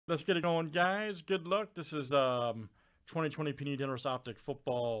let's get it going, guys. Good luck. This is 2020 Panini Donruss Optic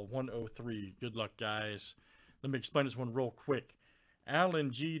Football 103. Good luck, guys. Let me explain this one real quick.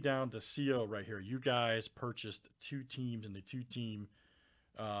 Alan G down to CO right here. You guys purchased 2 teams in the 2-team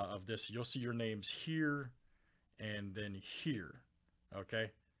of this. You'll see your names here and then here,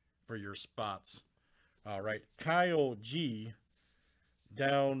 okay, for your spots. All right, Kyle G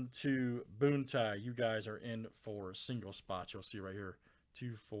down to Boontie. You guys are in for single spots. You'll see right here,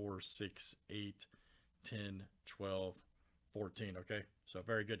 2, 4, 6, 8, 10, 12, 14, okay? So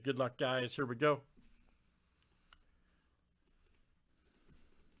very good. Good luck, guys. Here we go.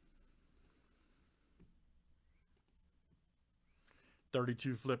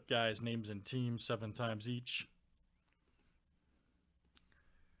 $32 flip, guys. Names and teams 7 times each.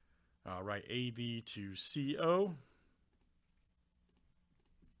 All right, AV to CO.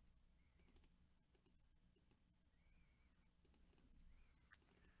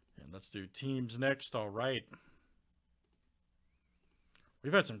 And let's do teams next. All right.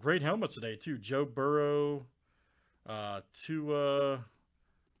 We've had some great helmets today, too. Joe Burrow, Tua.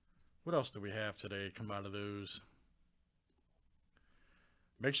 What else do we have today come out of those?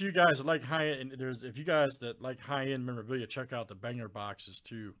 Make sure you guys like high-end. If you guys that like high-end memorabilia, check out the banger boxes,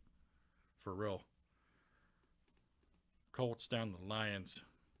 too. For real. Colts down the Lions.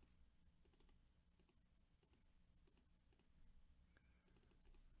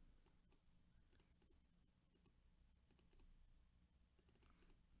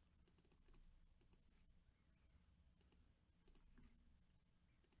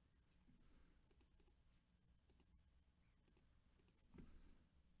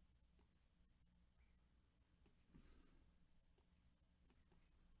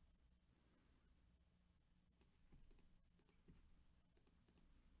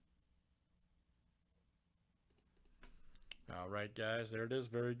 All right, guys, there it is.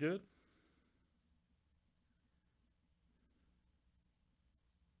 Very good.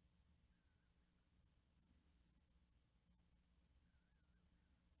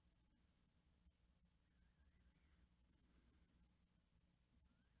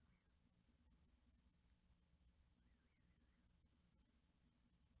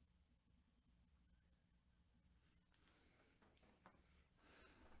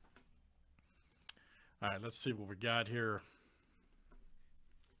 All right, let's see what we got here.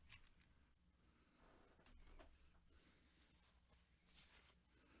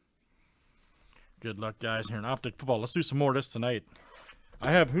 Good luck, guys, here in Optic Football. Let's do some more of this tonight. I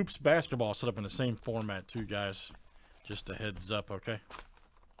have Hoops Basketball set up in the same format, too, guys. Just a heads up, okay?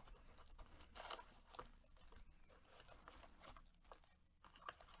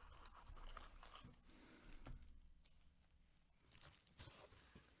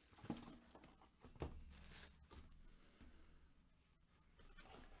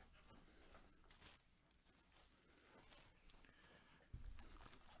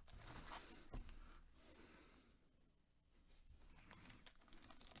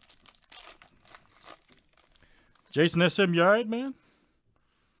 Jason SM, you all right, man?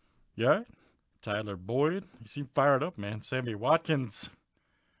 You all right? Tyler Boyd, you seem fired up, man. Sammy Watkins,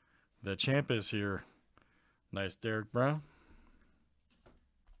 the champ is here. Nice Derek Brown.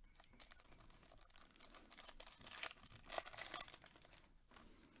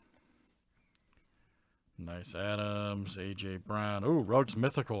 Nice Adams, AJ Brown. Ooh, Ruggs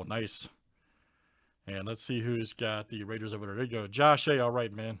Mythical, nice. And let's see who's got the Raiders over there. There you go. Josh A, all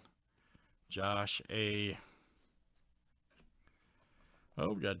right, man. Josh A.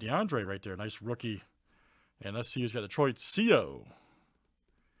 Oh, we got DeAndre right there. Nice rookie. And let's see who's got Detroit. CO.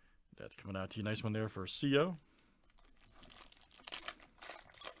 That's coming out to you. Nice one there for CO.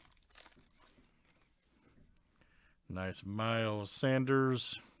 Nice Miles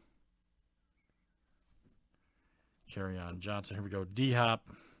Sanders. Kerryon Johnson. Here we go. D-Hop.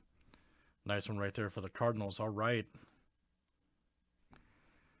 Nice one right there for the Cardinals. All right.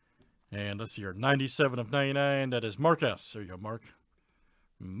 And let's see here. 97 of 99. That is Marcus. There you go, Mark.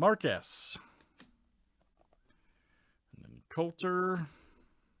 Marcus. And then Coulter.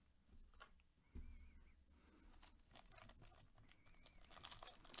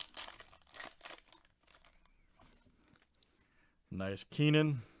 Nice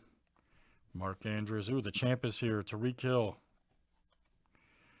Keenan. Mark Andrews. Ooh, the champ is here. Tariq Hill.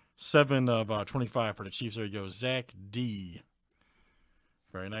 7 of 25 for the Chiefs. There you go. Zach D.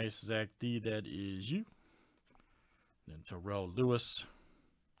 Very nice. Zach D. That is you. Then Terrell Lewis.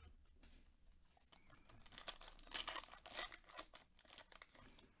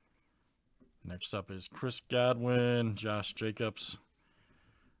 Next up is Chris Godwin, Josh Jacobs.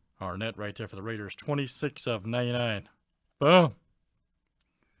 Arnett right there for the Raiders. 26 of 99. Boom.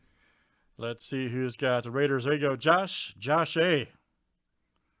 Let's see who's got the Raiders. There you go, Josh. Josh A.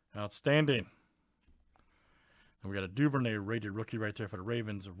 Outstanding. And we got a Duvernay rated rookie right there for the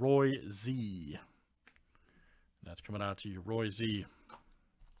Ravens, Roy Z. That's coming out to you, Roy Z.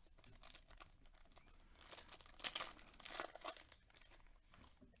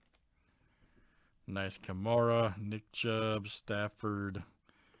 Nice Kamara, Nick Chubb, Stafford,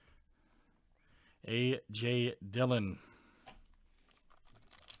 A.J. Dillon.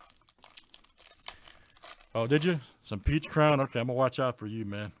 Oh, did you? Some Peach Crown? Okay, I'm going to watch out for you,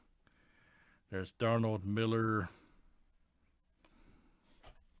 man. There's Darnold, Miller.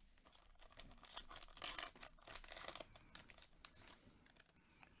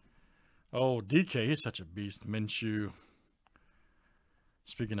 Oh, DK, he's such a beast. Minshew.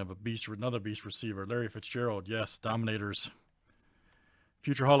 Speaking of a beast, another beast receiver, Larry Fitzgerald. Yes, Dominators.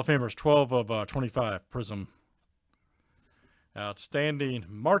 Future Hall of Famers, 12 of 25, Prism. Outstanding,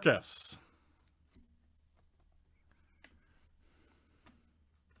 Marcus.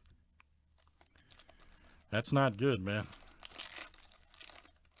 That's not good, man.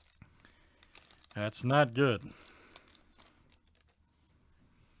 That's not good.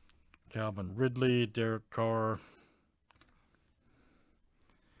 Calvin Ridley, Derek Carr.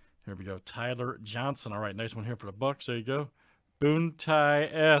 Here we go. Tyler Johnson. All right, nice one here for the Bucks. There you go.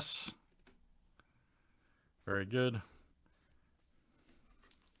 Boontai S. Very good.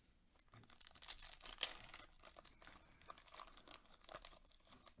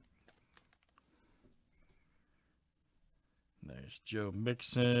 Nice. Joe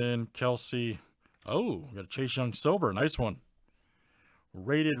Mixon, Kelsey. Oh, we got a Chase Young Silver. Nice one.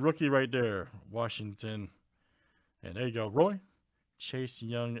 Rated rookie right there. Washington. And there you go, Roy. Chase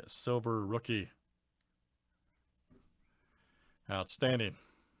Young Silver rookie. Outstanding.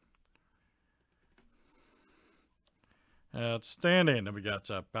 Outstanding. Then we got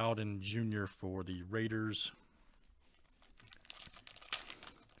Bowden Jr. for the Raiders.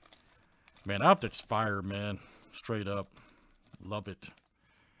 Man, Optic's fire, man. Straight up. Love it.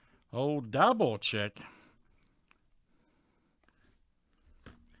 Oh, double check.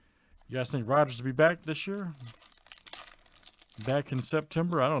 You guys think Rodgers will be back this year? Back in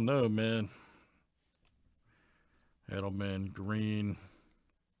September? I don't know, man. Edelman, Green.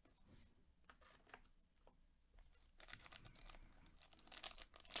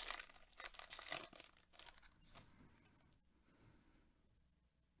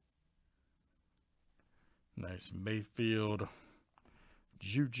 Nice. Mayfield.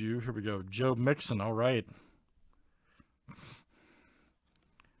 Juju. Here we go. Joe Mixon. All right.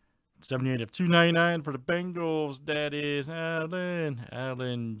 78 of 299 for the Bengals. That is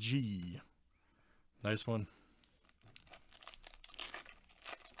Allen G. Nice one.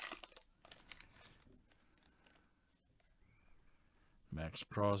 Max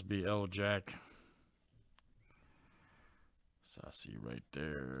Crosby, L. Jack. Sassy right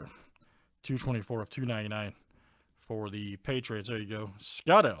there. 224 of 299 for the Patriots. There you go.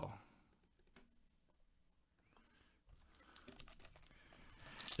 Scotto.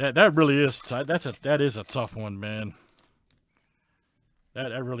 That really is that is a tough one, man.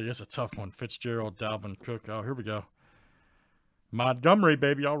 That really is a tough one. Fitzgerald, Dalvin Cook. Oh, here we go. Montgomery,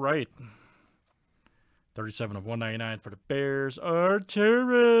 baby. All right. 37 of 199 for the Bears.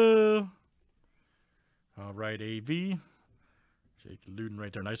 Arturo. All right, AV. Jake Luton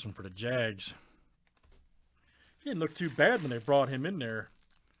right there. Nice one for the Jags. He didn't look too bad when they brought him in there.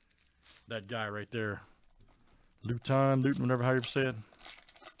 That guy right there. Luton, whatever how you say it.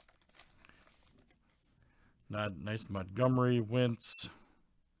 Nice Montgomery, Wentz,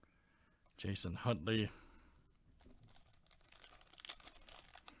 Jason Huntley.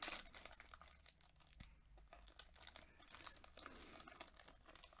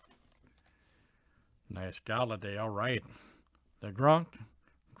 Nice Galladay, all right. The Gronk,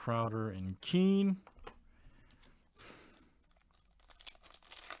 Crowder, and Keene.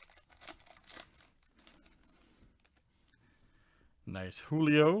 Nice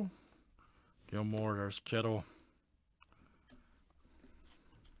Julio. Gilmore, there's Kittle.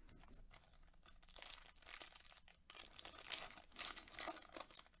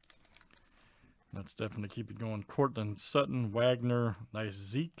 Let's definitely keep it going. Cortland Sutton, Wagner, nice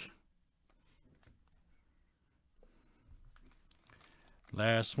Zeke.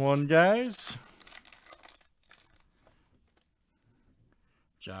 Last one, guys.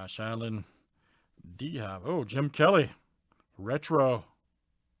 Josh Allen, D-Hop. Oh, Jim Kelly, retro.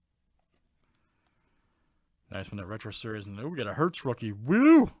 Nice one, that retro series. And oh, we got a Hurts rookie.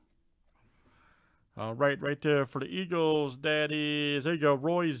 Woo! All right, right there for the Eagles. That is, there you go,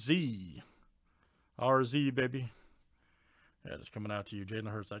 Roy Z. RZ, baby. Yeah, just coming out to you.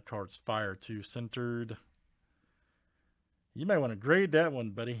 Jalen Hurts, that card's fire too. Centered. You might want to grade that one,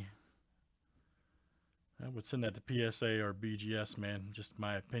 buddy. I would send that to PSA or BGS, man. Just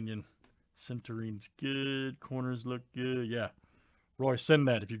my opinion. Centering's good. Corners look good. Yeah. Roy, send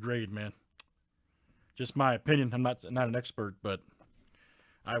that if you grade, man. Just my opinion. I'm not an expert, but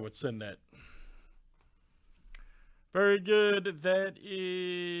I would send that. Very good. That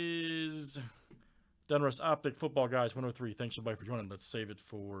is Donruss Optic Football Guys 103. Thanks everybody for joining. Let's save it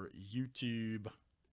for YouTube.